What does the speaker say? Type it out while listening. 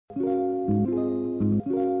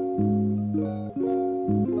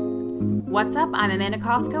What's up? I'm Amanda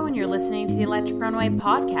Costco, and you're listening to the Electric Runway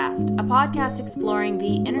Podcast, a podcast exploring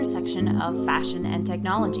the intersection of fashion and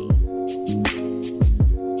technology.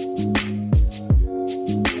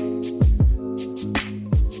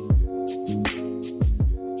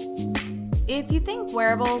 If you think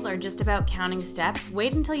wearables are just about counting steps,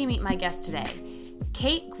 wait until you meet my guest today.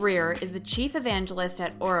 Kate Greer is the chief evangelist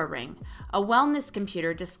at Oura Ring, a wellness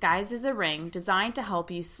computer disguised as a ring designed to help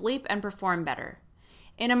you sleep and perform better.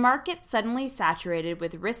 In a market suddenly saturated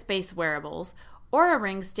with wrist-based wearables, Oura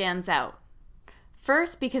Ring stands out.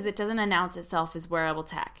 First, because it doesn't announce itself as wearable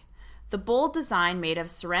tech. The bold design made of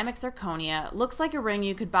ceramic zirconia looks like a ring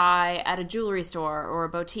you could buy at a jewelry store or a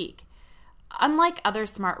boutique. Unlike other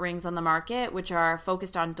smart rings on the market, which are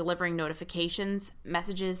focused on delivering notifications,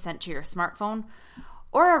 messages sent to your smartphone,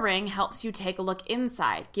 Oura Ring helps you take a look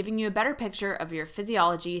inside, giving you a better picture of your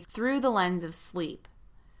physiology through the lens of sleep.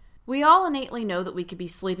 We all innately know that we could be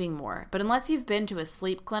sleeping more, but unless you've been to a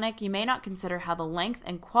sleep clinic, you may not consider how the length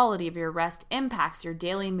and quality of your rest impacts your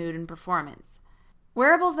daily mood and performance.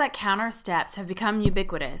 Wearables that count our steps have become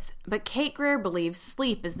ubiquitous, but Kate Greer believes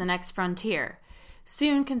sleep is the next frontier.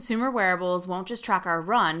 Soon, consumer wearables won't just track our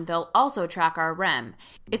run, they'll also track our REM.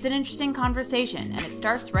 It's an interesting conversation, and it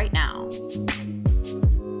starts right now.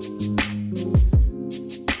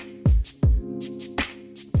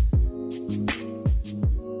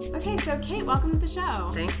 Okay, so Kate, welcome to the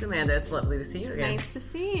show. Thanks, Amanda. It's lovely to see you again. Nice to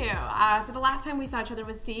see you. So the last time we saw each other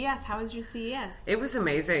was CES. How was your CES? It was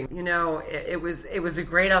amazing. You know, it was a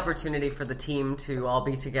great opportunity for the team to all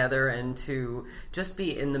be together and to just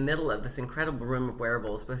be in the middle of this incredible room of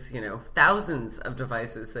wearables with, thousands of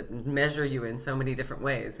devices that measure you in so many different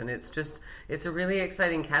ways. And it's a really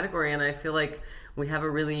exciting category, and I feel like we have a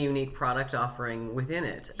really unique product offering within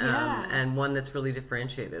it, and one that's really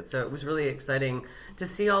differentiated. So it was really exciting to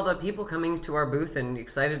see all the people coming to our booth and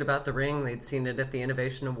excited about the ring. They'd seen it at the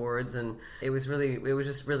Innovation Awards, and it was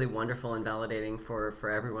just really wonderful and validating for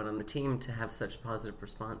everyone on the team to have such a positive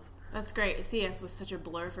response. That's great. CES was such a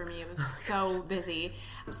blur for me. It was so busy.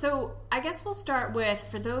 So I guess we'll start with,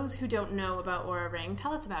 for those who don't know about Oura Ring,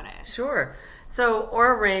 tell us about it. Sure. So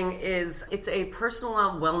Oura Ring it's a personal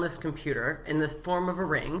wellness computer in the form of a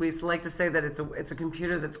ring. We like to say that it's a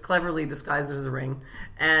computer that's cleverly disguised as a ring,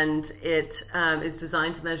 and it is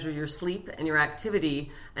designed to measure your sleep and your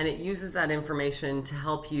activity, and it uses that information to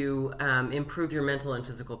help you improve your mental and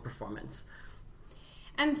physical performance.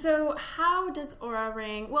 And so how does Oura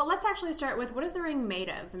Ring... Well, let's actually start with, what is the ring made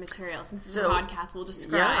of, the material, since this is a podcast we'll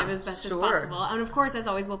describe as best as possible. And of course, as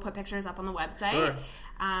always, we'll put pictures up on the website. Sure.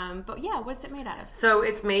 But yeah, what's it made out of? So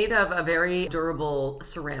it's made of a very durable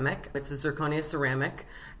ceramic. It's a zirconia ceramic,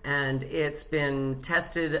 and it's been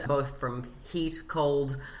tested both from heat,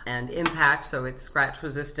 cold, and impact, so it's scratch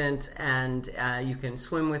resistant, and you can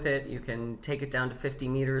swim with it. You can take it down to 50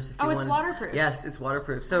 meters if you want. It's waterproof. Yes, it's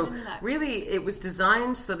waterproof. So really, it was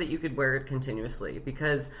designed so that you could wear it continuously,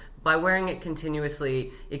 because by wearing it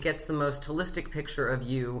continuously, it gets the most holistic picture of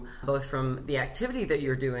you, both from the activity that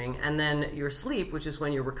you're doing and then your sleep, which is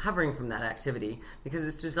when you're recovering from that activity, because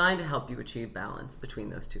it's designed to help you achieve balance between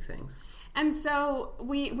those two things. And so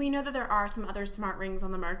we know that there are some other smart rings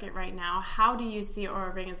on the market right now. How do you see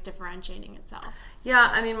Oura Ring as differentiating itself? Yeah,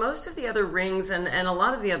 I mean, most of the other rings and a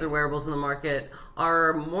lot of the other wearables in the market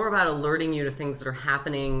are more about alerting you to things that are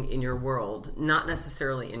happening in your world, not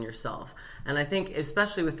necessarily in yourself. And I think,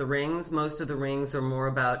 especially with the rings, most of the rings are more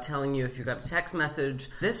about telling you if you got a text message.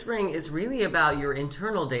 This ring is really about your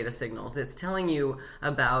internal data signals. It's telling you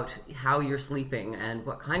about how you're sleeping and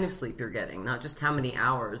what kind of sleep you're getting, not just how many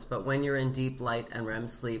hours, but when you're in deep light and REM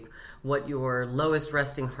sleep, what your lowest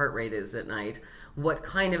resting heart rate is at night, what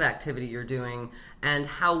kind of activity you're doing, and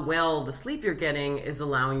how well the sleep you're getting is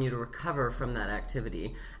allowing you to recover from that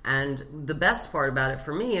activity. And the best part about it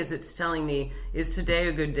for me is it's telling me, is today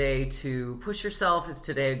a good day to push yourself? Is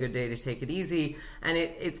today a good day to take it easy? And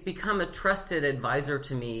it's become a trusted advisor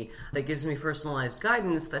to me that gives me personalized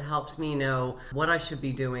guidance that helps me know what I should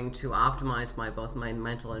be doing to optimize both my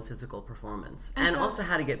mental and physical performance, and also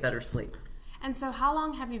how to get better sleep. And so how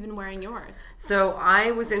long have you been wearing yours? So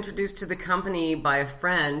I was introduced to the company by a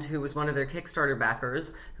friend who was one of their Kickstarter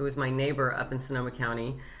backers, who was my neighbor up in Sonoma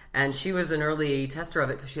County. And she was an early tester of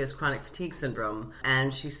it because she has chronic fatigue syndrome.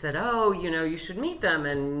 And she said, you should meet them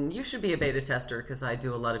and you should be a beta tester, because I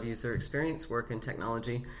do a lot of user experience work in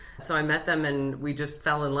technology. So I met them and we just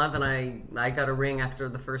fell in love, and I got a ring after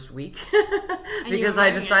the first week because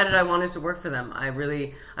I decided I wanted to work for them. I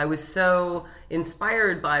was so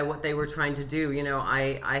inspired by what they were trying to do.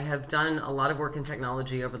 I have done a lot of work in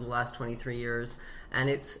technology over the last 23 years. And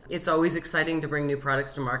it's always exciting to bring new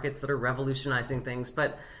products to markets that are revolutionizing things.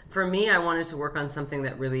 But for me, I wanted to work on something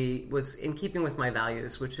that really was in keeping with my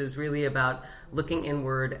values, which is really about looking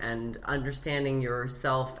inward and understanding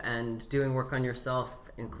yourself and doing work on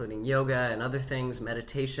yourself, including yoga and other things,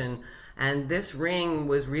 meditation. And this ring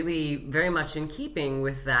was really very much in keeping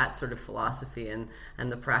with that sort of philosophy and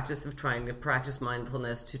the practice of trying to practice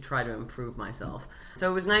mindfulness to try to improve myself.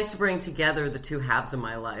 So it was nice to bring together the two halves of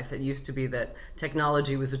my life. It used to be that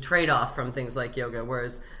technology was a trade-off from things like yoga,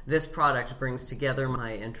 whereas this product brings together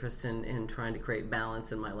my interests in trying to create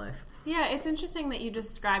balance in my life. Yeah, it's interesting that you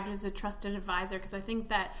described it as a trusted advisor, because I think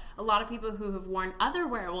that a lot of people who have worn other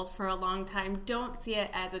wearables for a long time don't see it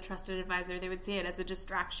as a trusted advisor. They would see it as a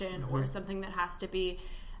distraction or something that has to be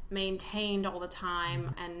maintained all the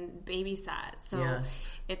time and babysat. So yes.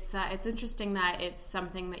 It's interesting that it's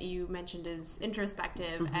something that you mentioned is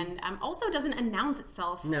introspective and also doesn't announce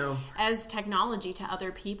itself as technology to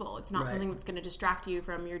other people. It's not something that's going to distract you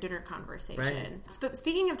from your dinner conversation. But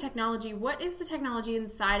speaking of technology, what is the technology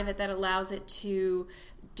inside of it that allows it to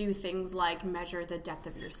do things like measure the depth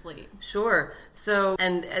of your sleep? Sure. So,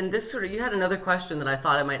 and this sort of, you had another question that I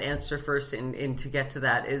thought I might answer first in to get to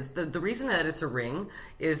that, is the reason that it's a ring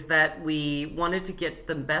is that we wanted to get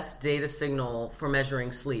the best data signal for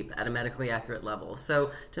measuring sleep at a medically accurate level.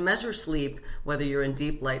 So to measure sleep, whether you're in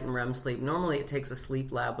deep, light, and REM sleep, normally it takes a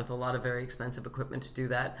sleep lab with a lot of very expensive equipment to do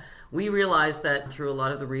that. We realized that through a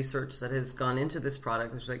lot of the research that has gone into this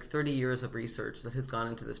product, there's like 30 years of research that has gone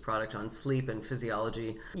into this product on sleep and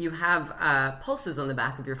physiology. You have pulses on the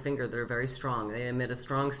back of your finger that are very strong. They emit a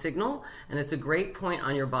strong signal, and it's a great point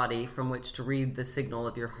on your body from which to read the signal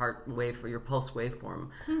of your heart wave for your pulse waveform.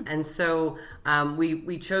 And so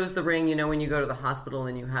we chose the ring. You know, when you go to the hospital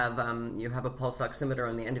and you have a pulse oximeter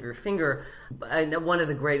on the end of your finger, one of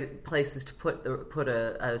the great places to put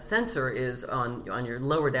a sensor is on your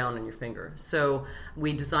lower down on your finger. So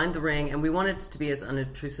we designed the ring, and we wanted it to be as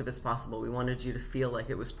unobtrusive as possible. We wanted you to feel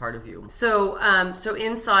like it was part of you. So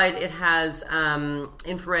inside it has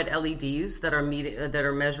infrared LEDs that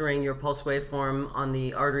are measuring your pulse waveform on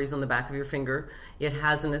the arteries on the back of your finger. It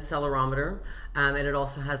has an accelerometer, and it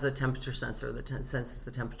also has a temperature sensor that senses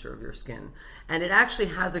the temperature of your skin. And it actually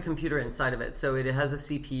has a computer inside of it, so it has a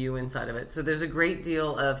CPU inside of it. So there's a great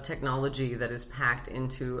deal of technology that is packed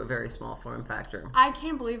into a very small form factor. I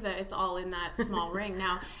can't believe that it's all in that small ring.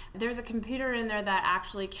 Now, there's a computer in there that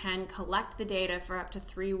actually can collect the data for up to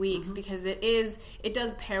 3 weeks because it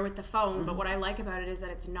does pair with the phone, but what I like about it is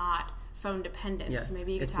that it's not phone dependent. Yes, so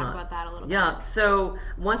maybe you could talk about that a little bit. Yeah, so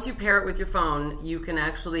once you pair it with your phone, you can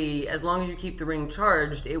actually, as long as you keep the ring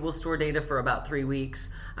charged, it will store data for about 3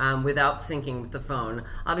 weeks without syncing with the phone.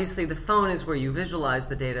 Obviously, the phone is where you visualize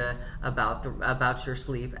the data about your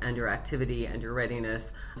sleep and your activity and your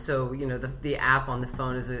readiness. So, you know, the app on the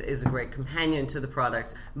phone is a great companion to the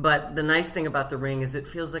product. But the nice thing about the ring is it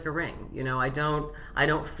feels like a ring. You know, I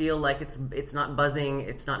don't feel like it's not buzzing,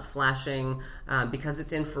 it's not flashing. Because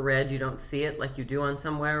it's infrared, you don't see it like you do on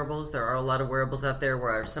some wearables. There are a lot of wearables out there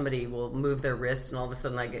where somebody will move their wrist and all of a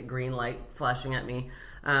sudden I get green light flashing at me.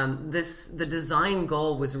 The design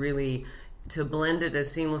goal was really to blend it as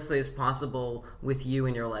seamlessly as possible with you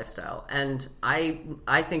and your lifestyle. And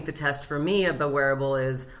I think the test for me of a wearable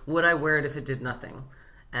is, would I wear it if it did nothing?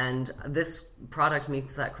 And this product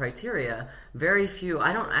meets that criteria. Very few,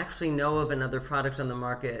 I don't actually know of another product on the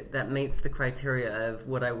market that meets the criteria of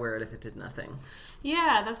would I wear it if it did nothing.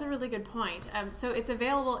 Yeah, that's a really good point. So it's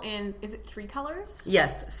available in, is it 3 colors?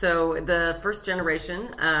 Yes. So the first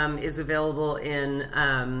generation is available in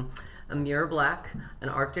a mirror black, an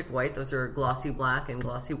Arctic white. Those are glossy black and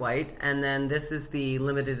glossy white. And then this is the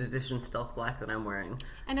limited edition stealth black that I'm wearing.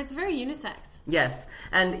 And it's very unisex. Yes.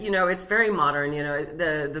 And, you know, it's very modern. You know,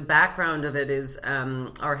 the background of it is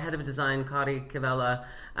our head of design, Kari Kivela,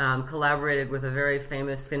 collaborated with a very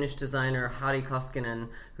famous Finnish designer, Hari Koskinen,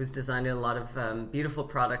 who's designed a lot of beautiful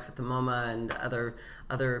products at the MoMA and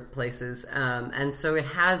other places. And so it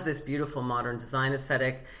has this beautiful modern design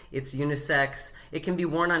aesthetic. It's unisex. It can be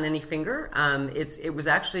worn on any finger. It was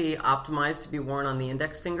actually optimized to be worn on the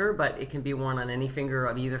index finger, but it can be worn on any finger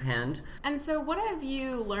of either hand. And so what have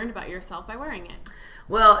you learned about yourself by wearing it?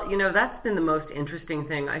 Well, you know, that's been the most interesting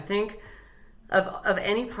thing. I think of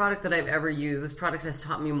any product that I've ever used, this product has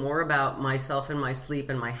taught me more about myself and my sleep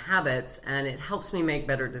and my habits, and it helps me make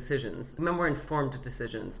better decisions, more informed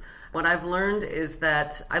decisions. What I've learned is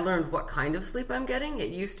that I learned what kind of sleep I'm getting. It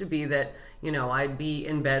used to be that, you know, I'd be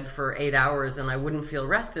in bed for 8 hours and I wouldn't feel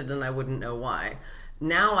rested and I wouldn't know why.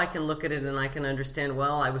 now I can look at it and I can understand,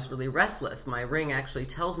 well, I was really restless. My ring actually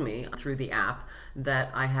tells me through the app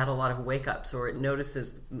that I had a lot of wake-ups, or it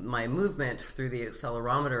notices my movement through the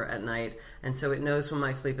accelerometer at night, and so it knows when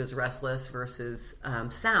my sleep is restless versus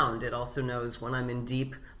sound. It also knows when I'm in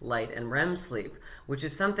deep, light, and REM sleep, which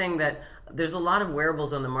is something that there's a lot of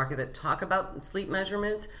wearables on the market that talk about sleep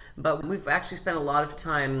measurement, but we've actually spent a lot of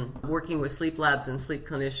time working with sleep labs and sleep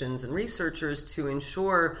clinicians and researchers to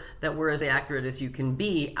ensure that we're as accurate as you can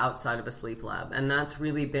be outside of a sleep lab. And that's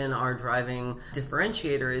really been our driving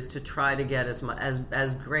differentiator, is to try to get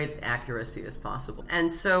as great accuracy as possible. And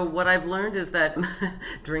so what I've learned is that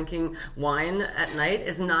drinking wine at night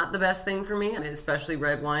is not the best thing for me, especially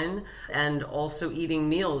red wine, and also eating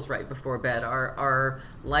meals right before bed. Our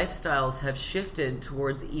lifestyles have shifted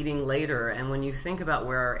towards eating later, and when you think about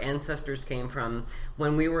where our ancestors came from,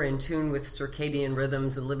 when we were in tune with circadian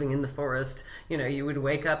rhythms and living in the forest, you would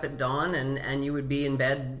wake up at dawn and you would be in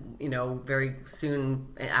bed, very soon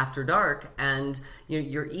after dark, and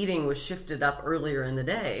your eating was shifted up earlier in the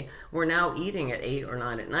day. We're now eating at 8 or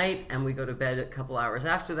 9 at night, and we go to bed a couple hours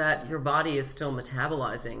after that. Your body is still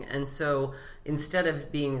metabolizing, and so instead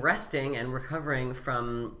of being resting and recovering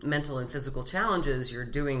from mental and physical challenges, you're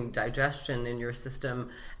doing digestion in your system,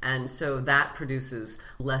 and so that produces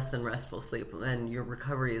less than restful sleep, and your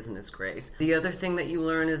recovery isn't as great. The other thing that you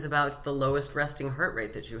learn is about the lowest resting heart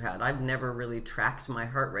rate that you had. I've never really tracked my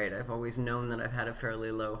heart rate. I've always known that I've had a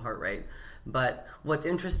fairly low heart rate, but what's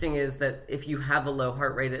interesting is that if you have a low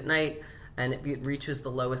heart rate at night, and it reaches the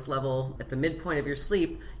lowest level at the midpoint of your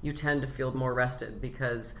sleep, you tend to feel more rested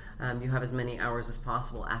because you have as many hours as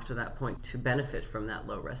possible after that point to benefit from that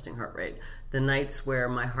low resting heart rate. The nights where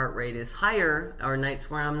my heart rate is higher are nights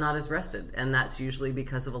where I'm not as rested, and that's usually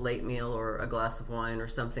because of a late meal or a glass of wine or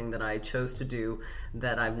something that I chose to do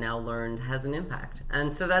that I've now learned has an impact.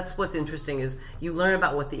 And so that's what's interesting, is you learn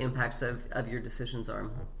about what the impacts of your decisions are.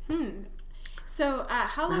 So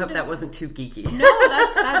how long I hope that wasn't too geeky.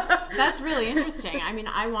 No, that's really interesting. I mean,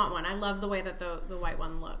 I want one. I love the way that the white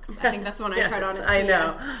one looks. I think that's the one I tried on at CES. I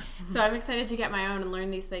know. So I'm excited to get my own and learn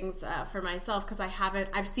these things for myself, because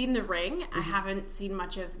I've seen the ring. I haven't seen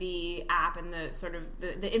much of the app and the sort of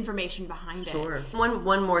the information behind it. Sure.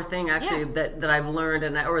 One more thing actually that I've learned,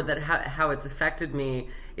 or that how it's affected me,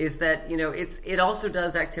 is that it also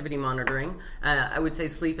does activity monitoring. I would say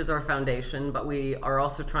sleep is our foundation, but we are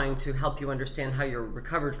also trying to help you understand how you're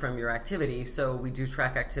recovered from your activity. So we do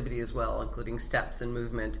track activity as well, including steps and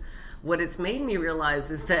movement. What it's made me realize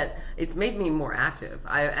is that it's made me more active.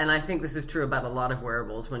 And I think this is true about a lot of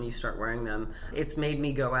wearables when you start wearing them. It's made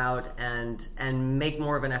me go out and make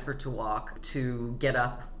more of an effort to walk, to get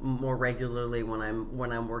up more regularly when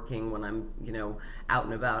I'm working, when I'm out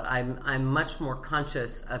and about. I'm much more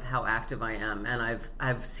conscious of how active I am, and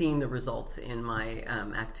I've seen the results in my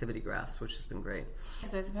activity graphs, which has been great.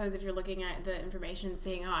 So I suppose if you're looking at the information,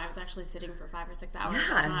 seeing, I was actually sitting for 5 or 6 hours,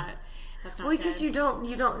 that's not well, because you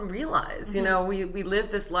don't realize, we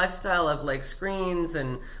live this lifestyle of like screens,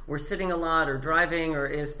 and we're sitting a lot or driving, or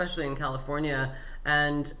especially in California.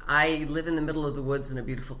 And I live in the middle of the woods in a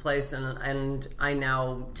beautiful place, and I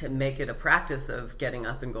now to make it a practice of getting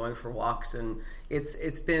up and going for walks, and it's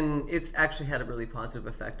actually had a really positive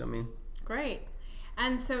effect on me. Great.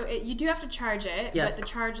 And so you do have to charge it, yes. But the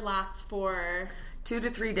charge lasts for 2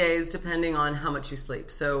 to 3 days, depending on how much you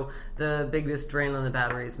sleep. So the biggest drain on the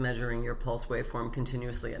battery is measuring your pulse waveform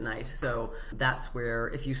continuously at night. So that's where,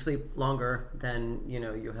 if you sleep longer, then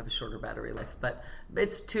you have a shorter battery life. But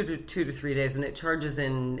it's 2 to 3 days, and it charges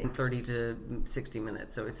in 30 to 60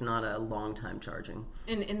 minutes. So it's not a long time charging.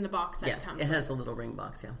 In the box that yes, it comes it with. has a little ring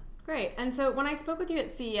box, yeah. Great. And so when I spoke with you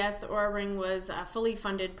at CES, the Oura Ring was a fully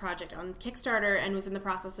funded project on Kickstarter and was in the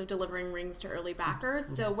process of delivering rings to early backers.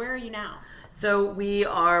 So yes. Where are you now? So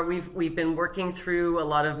we've been working through a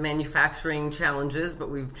lot of manufacturing challenges,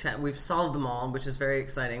 but we've solved them all, which is very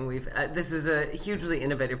exciting. This is a hugely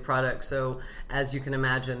innovative product, so as you can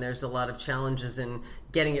imagine, there's a lot of challenges in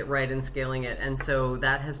getting it right and scaling it, and so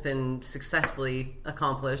that has been successfully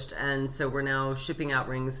accomplished, and so we're now shipping out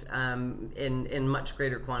rings in much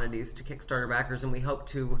greater quantities to Kickstarter backers, and we hope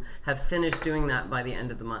to have finished doing that by the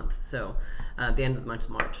end of the month, so the end of the month of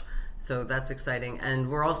March. So that's exciting. And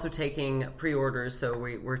we're also taking pre-orders, so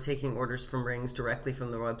we're taking orders from rings directly from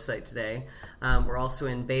the website today. We're also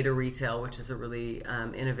in beta retail, which is a really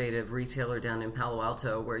innovative retailer down in Palo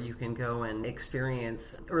Alto, where you can go and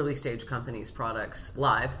experience early stage companies' products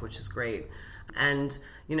live, which is great. And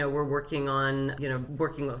we're working on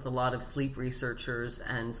working with a lot of sleep researchers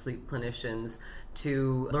and sleep clinicians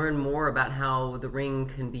to learn more about how the ring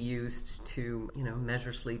can be used to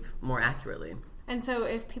measure sleep more accurately. And so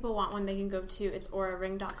if people want one, they can go to, it's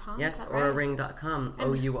auraring.com? Yes, right? auraring.com,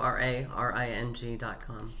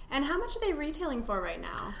 OURARING.com. And how much are they retailing for right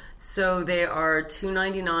now? So they are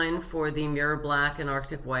 $2.99 for the Mirror Black and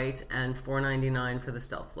Arctic White, and $4.99 for the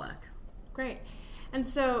Stealth Black. Great. And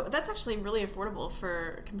so that's actually really affordable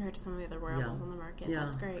compared to some of the other wearables on the market. Yeah.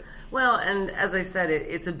 That's great. Well, and as I said,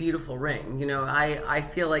 it's a beautiful ring. You know, I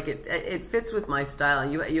feel like it fits with my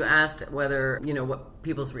style. You asked whether, you know, what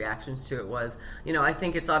people's reactions to it was. You know, I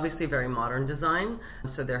think it's obviously a very modern design.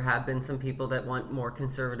 So there have been some people that want more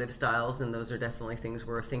conservative styles, and those are definitely things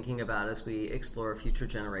we're thinking about as we explore future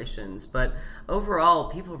generations. But overall,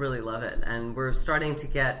 people really love it, and we're starting to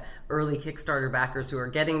get early Kickstarter backers who are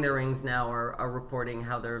getting their rings now are reporting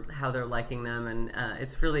how they're liking them, and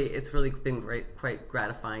it's really been quite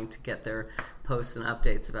gratifying to get their posts and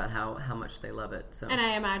updates about how much they love it. So, and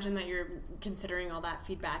I imagine that you're considering all that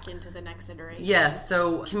feedback into the next iteration. Yes,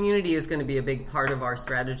 so community is going to be a big part of our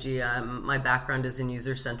strategy. My background is in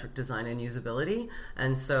user-centric design and usability,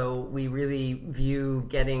 and so we really view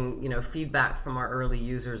getting, you know, feedback from our early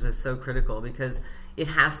users as so critical, because it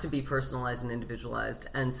has to be personalized and individualized.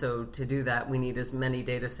 And so to do that, we need as many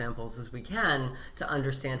data samples as we can to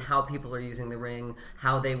understand how people are using the ring,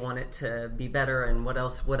 how they want it to be better, and what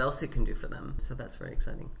else it can do for them. So that's very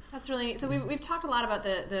exciting. That's really, so we've talked a lot about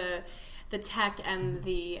the tech and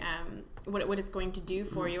the what it's going to do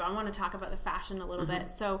for you. I want to talk about the fashion a little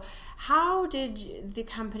bit. So how did the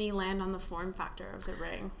company land on the form factor of the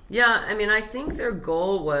ring? Yeah, I mean, I think their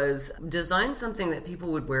goal was design something that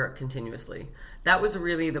people would wear continuously. That was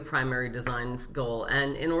really the primary design goal.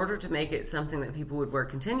 And in order to make it something that people would wear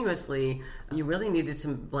continuously, you really needed to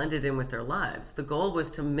blend it in with their lives. The goal was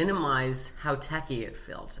to minimize how techy it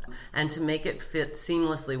felt and to make it fit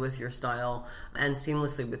seamlessly with your style and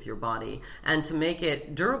seamlessly with your body, and to make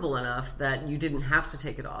it durable enough that you didn't have to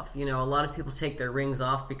take it off. You know, a lot of people take their rings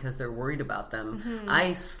off because they're worried about them.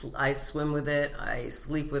 I swim with it, I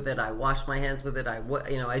sleep with it, I wash my hands with it,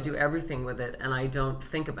 I do everything with it, and I don't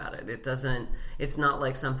think about it. It's not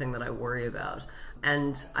like something that I worry about.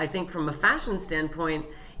 And I think from a fashion standpoint,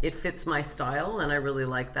 it fits my style, and I really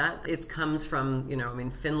like that. It comes from, you know, I mean,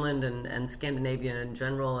 Finland and Scandinavia in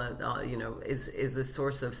general, is a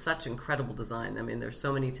source of such incredible design. I mean, there's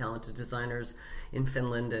so many talented designers in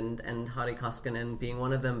Finland, and Harri Koskinen being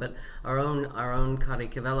one of them. But our own Kari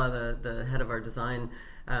Kivela, the head of our design,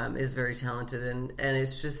 is very talented, and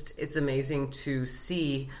it's amazing to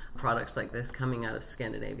see products like this coming out of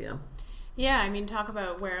Scandinavia. Yeah, I mean, talk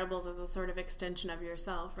about wearables as a sort of extension of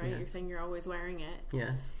yourself, right? Yes. You're saying you're always wearing it.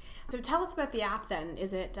 Yes. So tell us about the app then.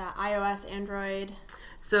 Is it iOS, Android?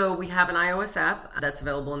 So we have an iOS app that's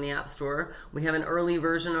available in the App Store. We have an early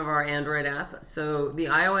version of our Android app. So the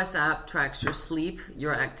iOS app tracks your sleep,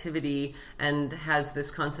 your activity, and has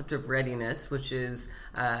this concept of readiness, which is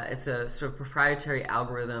it's a sort of proprietary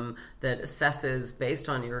algorithm that assesses, based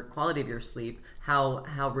on your quality of your sleep,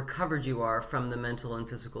 how recovered you are from the mental and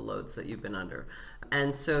physical loads that you've been under.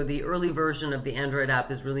 And so the early version of the Android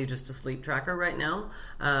app is really just a sleep tracker right now.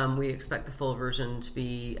 We expect the full version to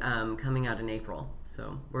be coming out in April.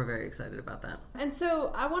 So we're very excited about that. And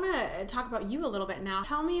so I want to talk about you a little bit now.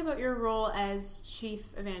 Tell me about your role as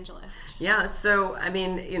chief evangelist. Yeah, so I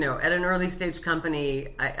mean, you know, at an early stage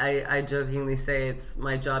company, I jokingly say it's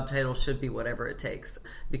my job title should be whatever it takes,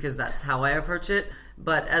 because that's how I approach it.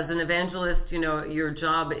 But as an evangelist, you know, your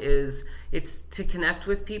job it's to connect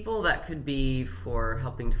with people. That could be for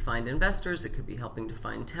helping to find investors. It could be helping to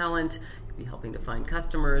find talent. It could be helping to find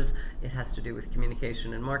customers. It has to do with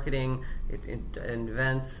communication and marketing and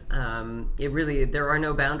events. There are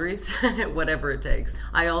no boundaries, whatever it takes.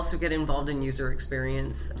 I also get involved in user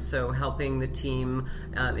experience, so helping the team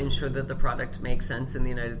ensure that the product makes sense in the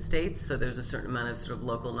United States. So there's a certain amount of sort of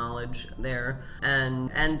local knowledge there, and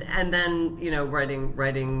then, you know,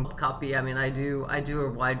 writing copy. I mean, I do a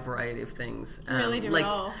wide variety of things. You really do it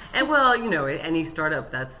all. And well, you know, any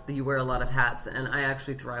startup, you wear a lot of hats, and I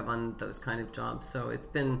actually thrive on those kind of jobs. So it's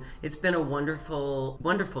been a wonderful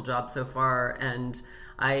job so far, and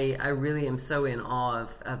I really am so in awe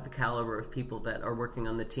of the caliber of people that are working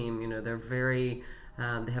on the team. You know, they're very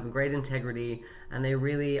they have a great integrity, and they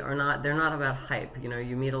really they're not about hype. You know,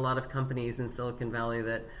 you meet a lot of companies in Silicon Valley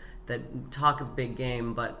that talk a big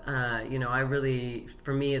game, but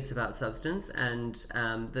for me, it's about substance, and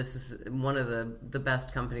this is one of the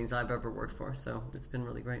best companies I've ever worked for, so it's been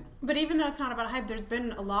really great. But even though it's not about hype, there's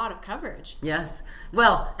been a lot of coverage. Yes,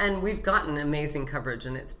 well, and we've gotten amazing coverage,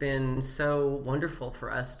 and it's been so wonderful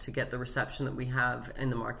for us to get the reception that we have in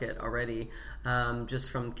the market already.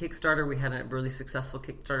 Just from Kickstarter, we had a really successful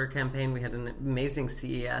Kickstarter campaign. We had an amazing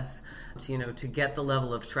CES. To get the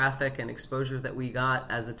level of traffic and exposure that we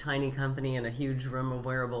got as a tiny company in a huge room of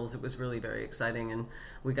wearables, it was really very exciting, and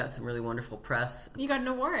we got some really wonderful press. You got an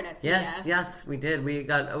award at CES. Yes, we did. We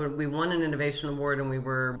won an innovation award, and we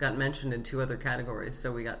got mentioned in 2 other categories,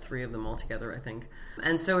 so we got 3 of them altogether, I think.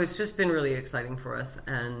 And so it's just been really exciting for us,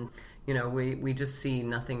 and we just see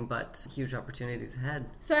nothing but huge opportunities ahead.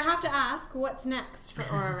 So I have to ask, what's next for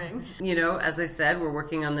Oura Ring? As I said, we're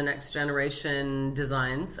working on the next generation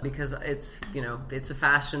designs, because it's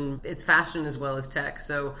fashion as well as tech.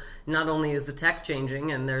 So not only is the tech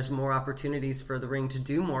changing and there's more opportunities for the ring to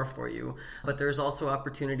do more for you, but there's also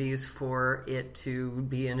opportunities for it to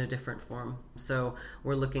be in a different form. So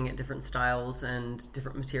we're looking at different styles and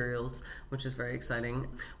different materials, which is very exciting.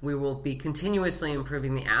 We will be continuously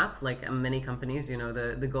improving the app, like many companies.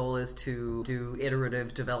 The goal is to do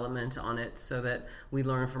iterative development on it so that we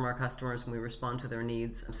learn from our customers and we respond to their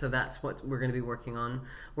needs. So that's what we're going to be working on.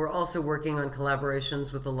 We're also working on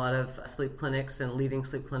collaborations with a lot of sleep clinics and leading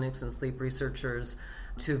sleep clinics and sleep researchers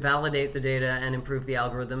to validate the data and improve the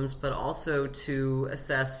algorithms, but also to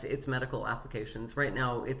assess its medical applications. Right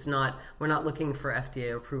now, we're not looking for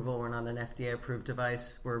FDA approval. We're not an FDA approved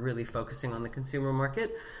device. We're really focusing on the consumer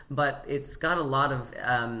market, but it's got a lot of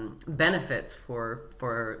benefits for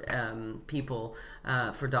people,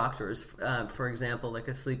 for doctors. For example, like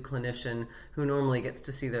a sleep clinician who normally gets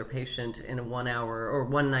to see their patient in a 1 hour or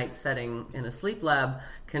one night setting in a sleep lab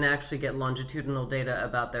can actually get longitudinal data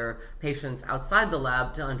about their patients outside the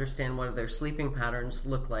lab to understand what their sleeping patterns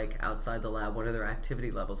look like outside the lab, what do their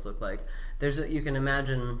activity levels look like. You can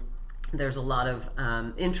imagine there's a lot of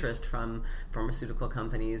interest from pharmaceutical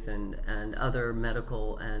companies and other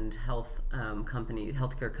medical and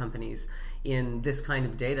healthcare companies in this kind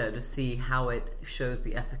of data to see how it shows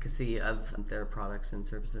the efficacy of their products and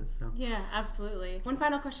services. So. Yeah, absolutely. One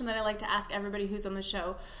final question that I like to ask everybody who's on the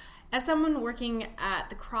show. As someone working at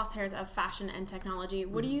the crosshairs of fashion and technology,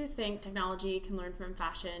 what do you think technology can learn from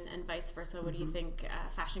fashion, and vice versa? What do you think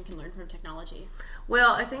fashion can learn from technology?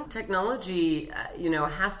 Well, I think technology,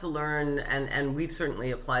 has to learn, and we've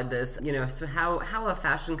certainly applied this, so how a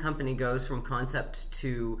fashion company goes from concept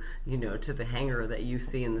to the hanger that you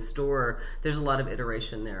see in the store, there's a lot of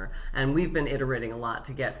iteration there. And we've been iterating a lot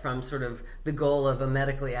to get from sort of the goal of a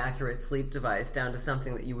medically accurate sleep device down to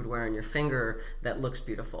something that you would wear on your finger that looks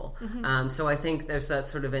beautiful. Mm-hmm. So I think there's that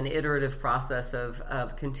sort of an iterative process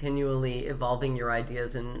of continually evolving your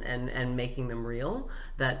ideas and making them real.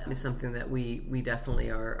 That is something that we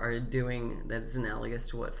definitely are doing that is analogous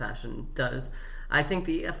to what fashion does. I think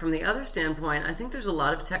from the other standpoint, I think there's a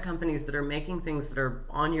lot of tech companies that are making things that are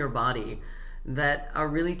on your body that are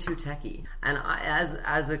really too techy. And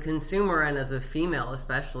as a consumer and as a female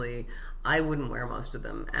especially, I wouldn't wear most of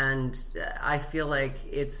them, and I feel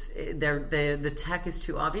like the tech is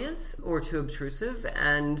too obvious or too obtrusive,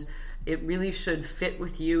 and it really should fit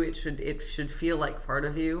with you. It should feel like part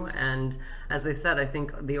of you. And as I said, I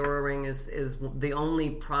think the Oura Ring is the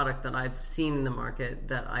only product that I've seen in the market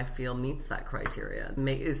that I feel meets that criteria.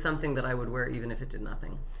 Is something that I would wear even if it did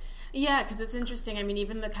nothing. Yeah, because it's interesting. I mean,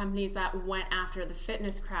 even the companies that went after the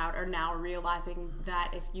fitness crowd are now realizing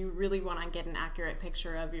that if you really want to get an accurate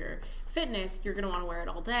picture of your fitness, you're going to want to wear it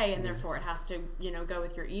all day, and therefore it has to, go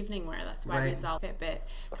with your evening wear. That's why we saw Fitbit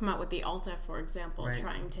come out with the Alta, for example,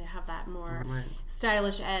 trying to have that more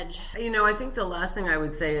stylish edge. I think the last thing I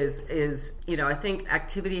would say is I think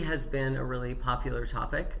activity has been a really popular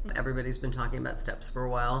topic. Everybody's been talking about steps for a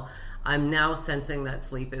while. I'm now sensing that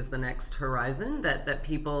sleep is the next horizon, that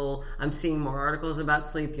people, I'm seeing more articles about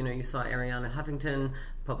sleep. You saw Arianna Huffington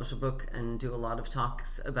publish a book and do a lot of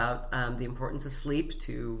talks about the importance of sleep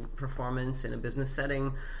to performance in a business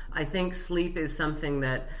setting. I think sleep is something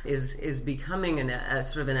that is becoming a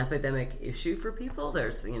sort of an epidemic issue for people.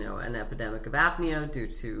 There's, an epidemic of apnea due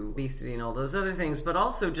to obesity and all those other things, but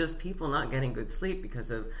also just people not getting good sleep because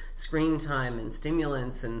of screen time and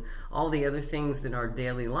stimulants and all the other things in our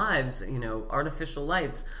daily lives, artificial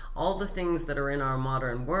lights. all the things that are in our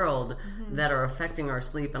modern world that are affecting our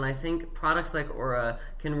sleep. And I think products like Oura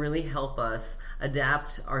can really help us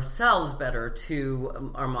adapt ourselves better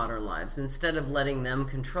to our modern lives. Instead of letting them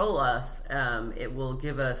control us, it will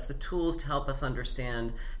give us the tools to help us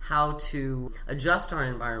understand how to adjust our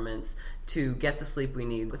environments to get the sleep we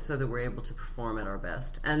need so that we're able to perform at our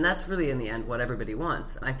best. And that's really, in the end, what everybody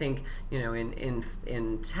wants. I think,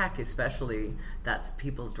 in tech especially, that's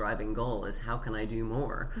people's driving goal is how can I do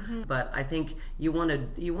more? But I think you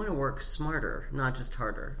want to work smarter, not just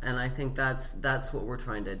harder. And I think that's what we're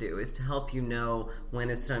trying to do, is to help you know when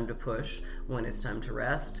it's time to push, when it's time to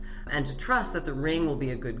rest, and to trust that the Ring will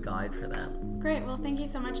be a good guide for that. Great. Well, thank you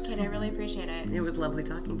so much, Kate. I really appreciate it. It was lovely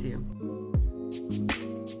talking to you.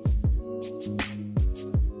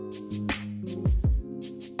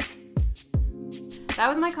 That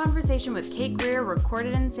was my conversation with Kate Greer,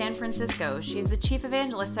 recorded in San Francisco. She's the chief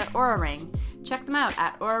evangelist at Oura Ring. Check them out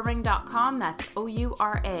at auraring.com. That's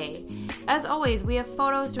OURA. As always, we have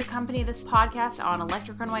photos to accompany this podcast on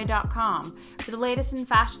electricrunway.com. For the latest in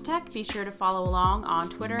fashion tech, be sure to follow along on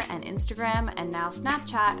Twitter and Instagram, and now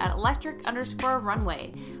Snapchat at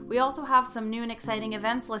electric_runway. We also have some new and exciting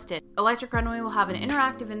events listed. Electric Runway will have an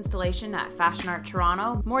interactive installation at Fashion Art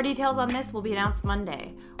Toronto. More details on this will be announced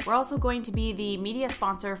Monday. We're also going to be the media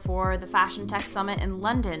sponsor for the Fashion Tech Summit in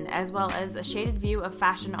London, as well as a shaded view of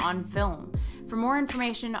fashion on film. For more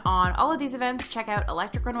information on all of these events, check out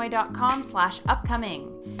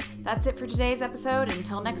electricrunway.com/upcoming. That's it for today's episode.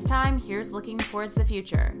 Until next time, here's looking towards the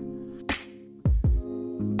future.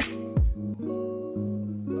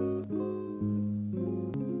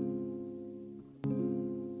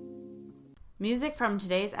 Music from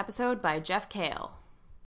today's episode by Jeff Kale.